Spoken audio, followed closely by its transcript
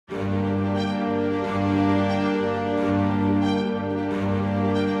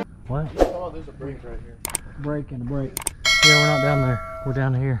there's a break right here. Break and a break. Yeah, we're not down there. We're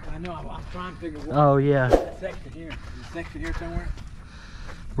down here. I know. I'm trying to figure what. Oh yeah. That section here. Is the section here somewhere?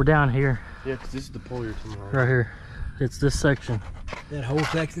 We're down here. Yeah, because this is the pole you're talking about. Right here. It's this section. That whole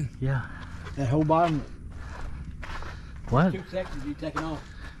section? Yeah. That whole bottom? What? 2 sections you taking off.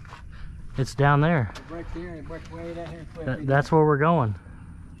 It's down there. It breaks here and it breaks way down here. That's where we're going.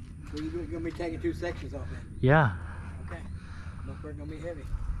 So you're going to be taking 2 sections off then? Yeah. Okay. Looks like it's going to be heavy.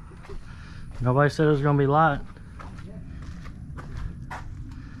 Nobody said it was going to be light.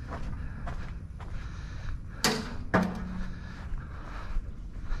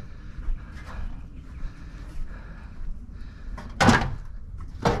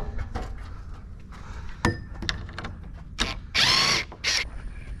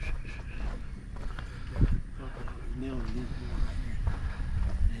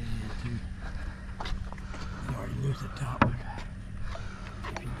 The top.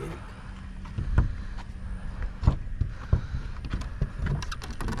 If you did it.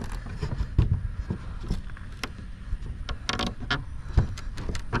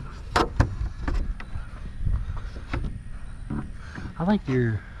 I think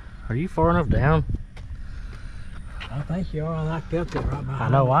are you far enough down? I think you are. I like up there right behind. I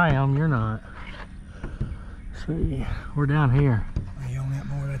know I am, you're not. See, we're down here. Are you on that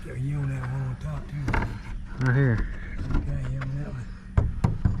board right there? You on that one on top too? Right here. Okay, you on that one.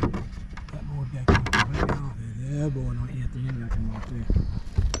 That board got to come completely off there. That board not yet. The end got to come off there.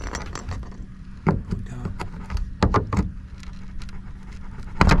 On top.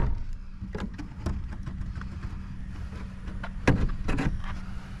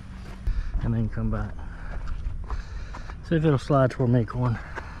 And then come back. See if it'll slide toward me, Corn.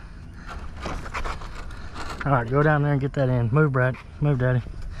 All right, go down there and get that in. Move, Brad. Move, Daddy.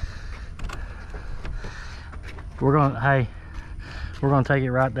 We're gonna take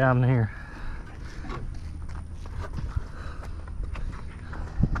it right down here.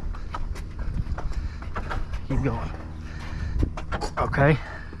 Keep going. Okay.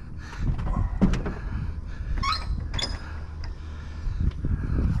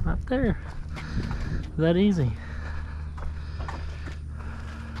 Right there. That easy.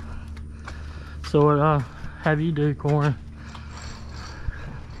 So what have you do, Corn?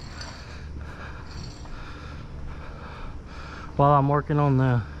 While I'm working on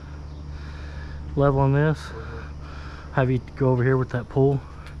the leveling this, have you go over here with that pull,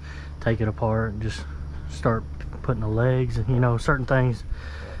 take it apart and just start putting the legs and, you know, certain things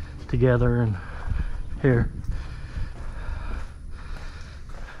together. And here,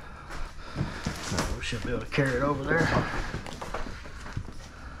 we should be able to carry it over there.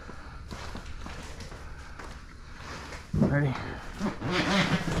 Ready?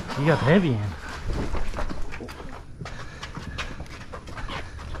 You got the heavy end.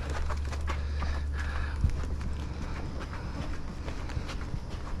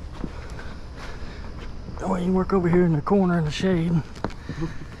 Oh, you can work over here in the corner in the shade.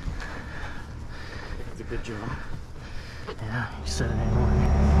 That's a good job. Yeah, you said it anyway.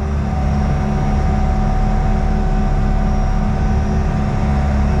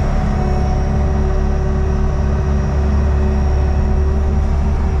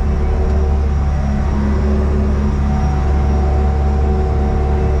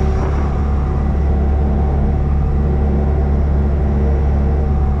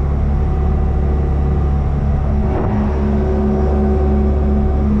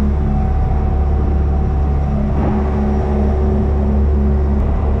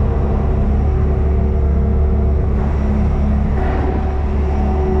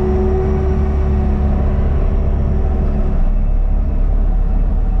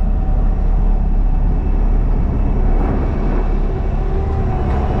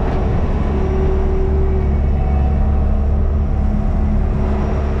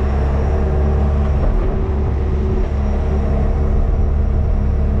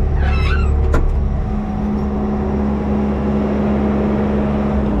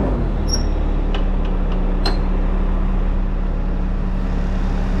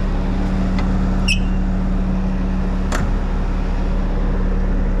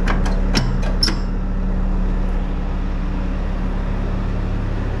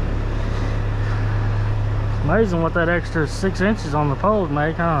 Amazing what that extra 6 inches on the poles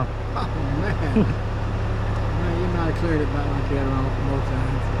make, huh? Oh man. Man, you might have cleared it back like that on both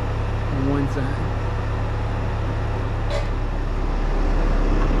sides. On one side.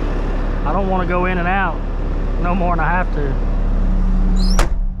 I don't want to go in and out no more than I have to.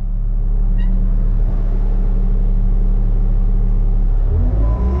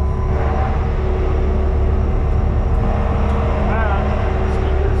 Alright, let's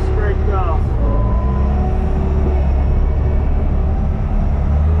get this scraped off.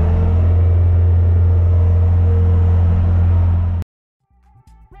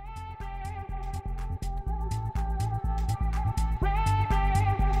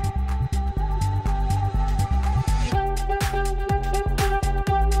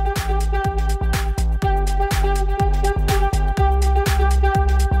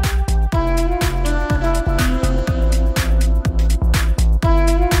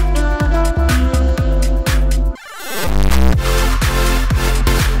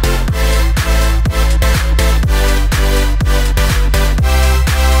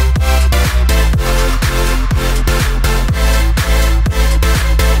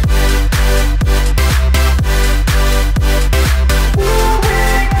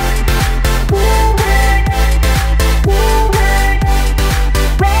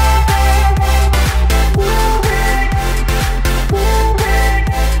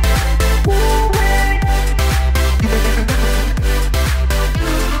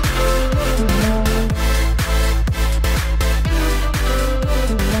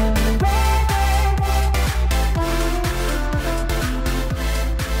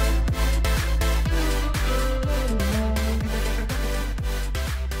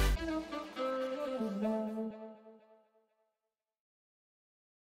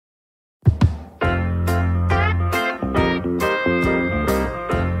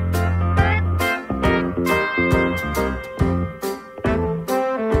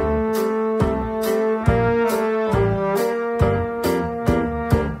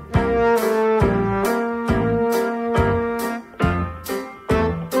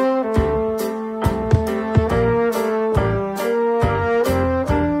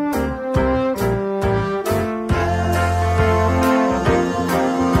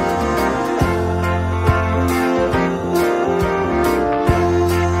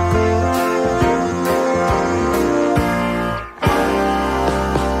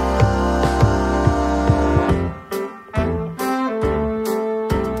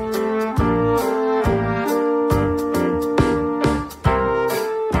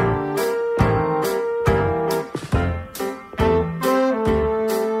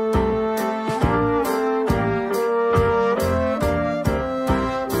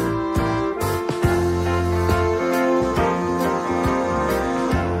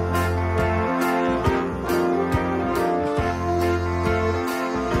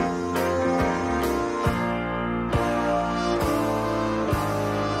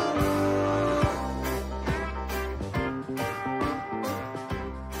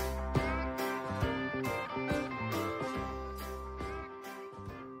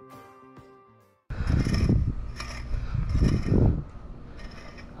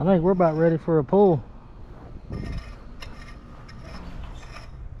 I think we're about ready for a pull.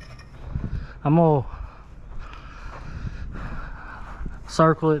 I'm gonna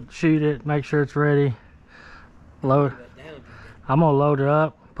circle it, shoot it, make sure it's ready. Load. I'm gonna load it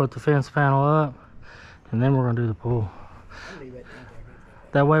up, put the fence panel up, and then we're gonna do the pull.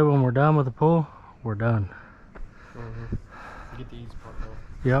 That way when we're done with the pull, we're done. Get the easy part done.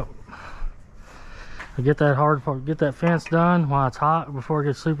 Yep. I get that hard part, get that fence done while it's hot, before it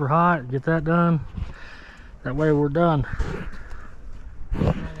gets super hot, get that done. That way we're done.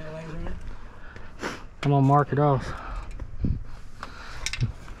 I'm gonna mark it off.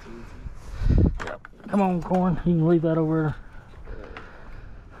 Yep. Come on, corn, you can leave that over there.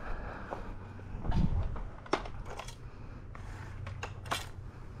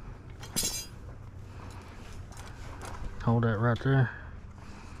 Hold that right there.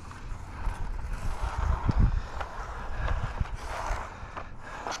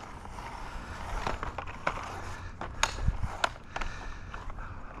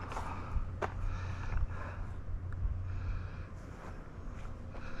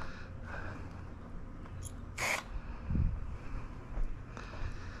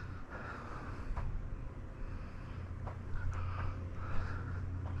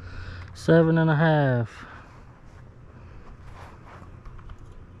 Seven and a half.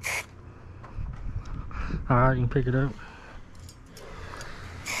 All right, you can pick it up.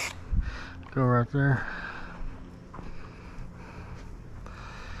 Go right there.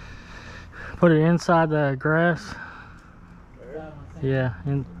 Put it inside the grass. Yeah,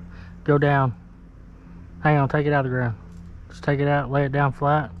 and go down. Hang on, take it out of the ground. Just take it out, lay it down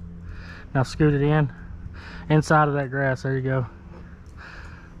flat. Now scoot it in. Inside of that grass, there you go.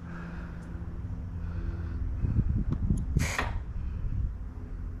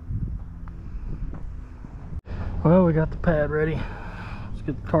 Well, we got the pad ready. Let's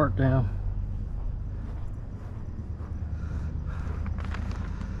get the cart down.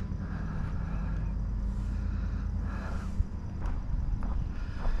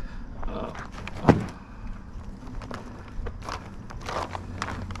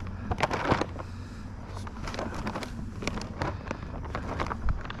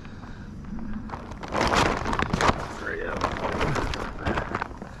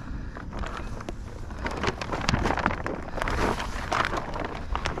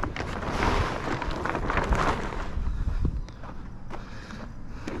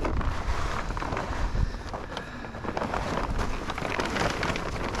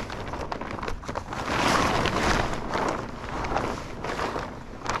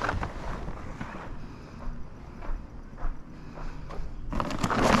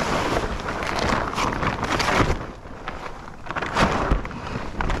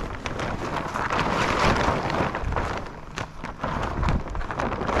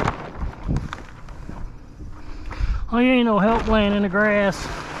 Oh, you ain't no help laying in the grass.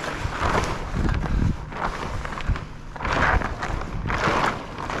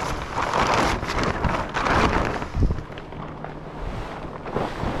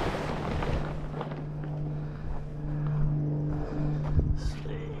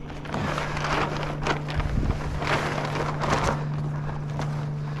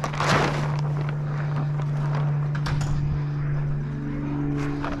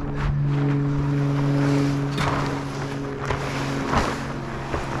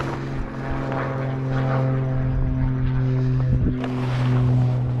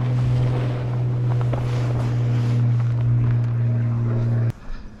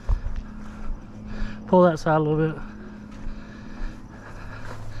 Pull that side a little bit.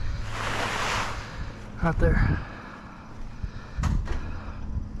 Right there.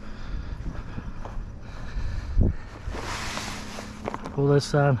 Pull this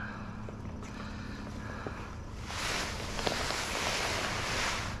side.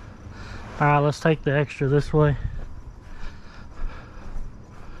 Alright, let's take the extra this way.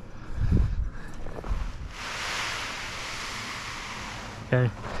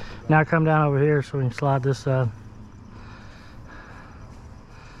 Okay. Now come down over here so we can slide this side.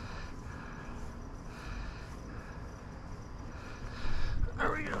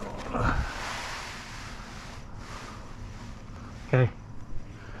 There we go. Okay.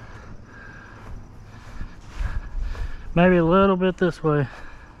 Maybe a little bit this way.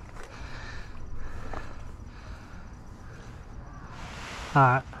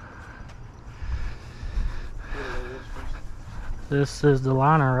 Alright. This is the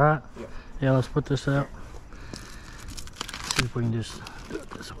liner, right? Yeah. Yeah, let's put this out. See if we can just do it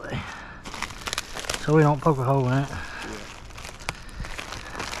this way. So we don't poke a hole in it.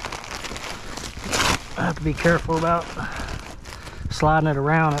 I have to be careful about sliding it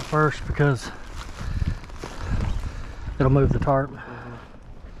around at first because it'll move the tarp.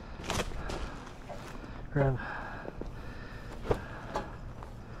 Grab.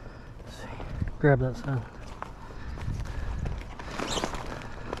 Let's see. Grab that side.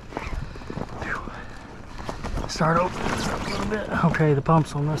 Start opening it up a little bit. Okay, the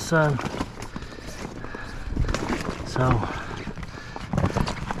pump's on this side. So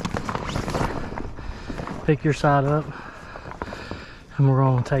pick your side up and we're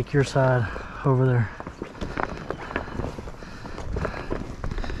going to take your side over there.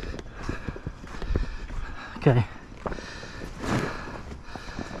 Okay,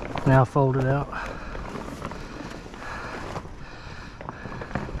 now fold it out.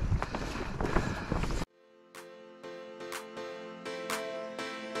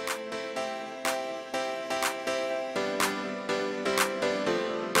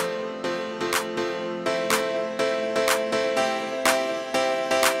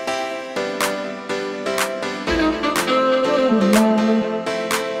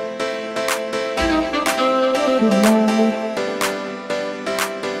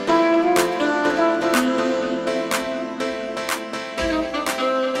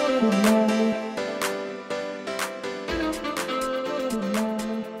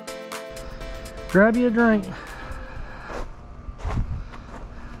 Grab you a drink.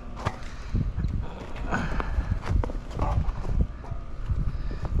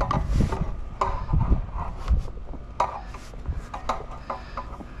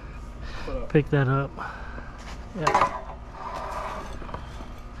 Pick that up. Yeah.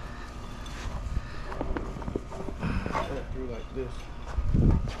 Through like this.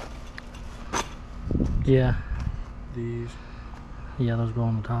 Yeah. These. Yeah, those go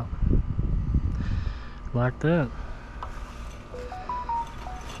on the top. Like that.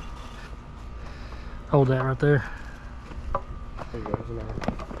 Hold that right there. There you go.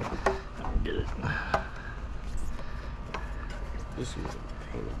 Get it. This is a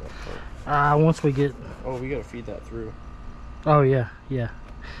pain in that part. Once we get. Oh, we gotta feed that through. Oh yeah, yeah.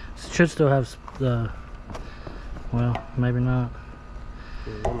 Should still have the. Well, maybe not.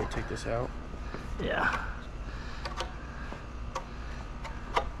 Here, let me take this out. Yeah.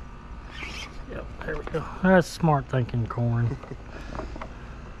 Yep, there we go. That's smart thinking, corn.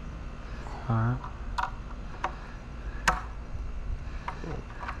 Alright.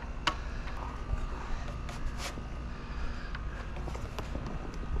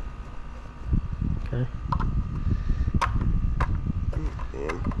 Okay.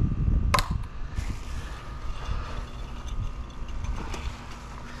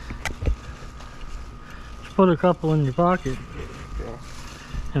 Just put a couple in your pocket. Yeah.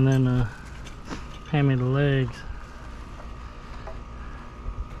 And then hand me the legs.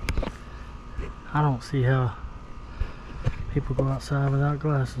 I don't see how people go outside without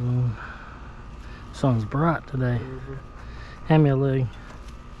glasses on. Sun's bright today. Hand me a leg.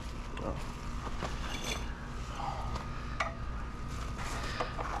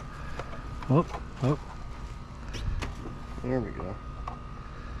 Oh, oh. There we go.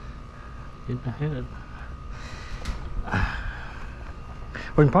 Getting ahead.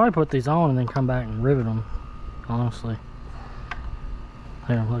 We can probably put these on and then come back and rivet them, honestly.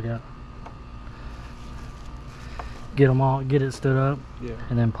 Here, look out. Get them all, get it stood up, Yeah.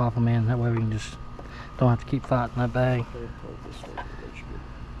 and then pop them in. That way we can just, don't have to keep fighting that bag. I'll plug this one, that should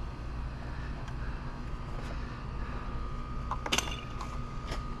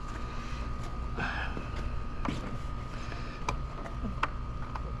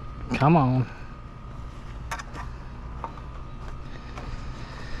be- Come on.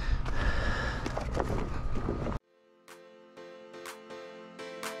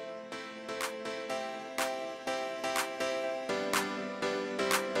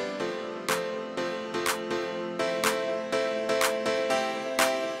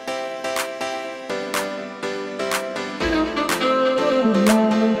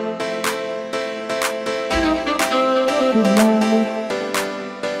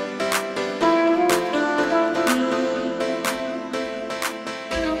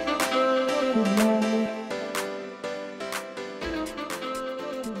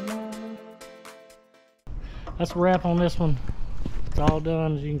 That's a wrap on this one. It's all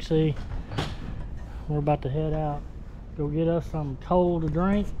done, as you can see. We're about to head out, go get us some cold to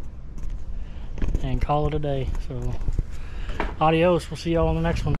drink, and call it a day. So adios, we'll see y'all on the next one.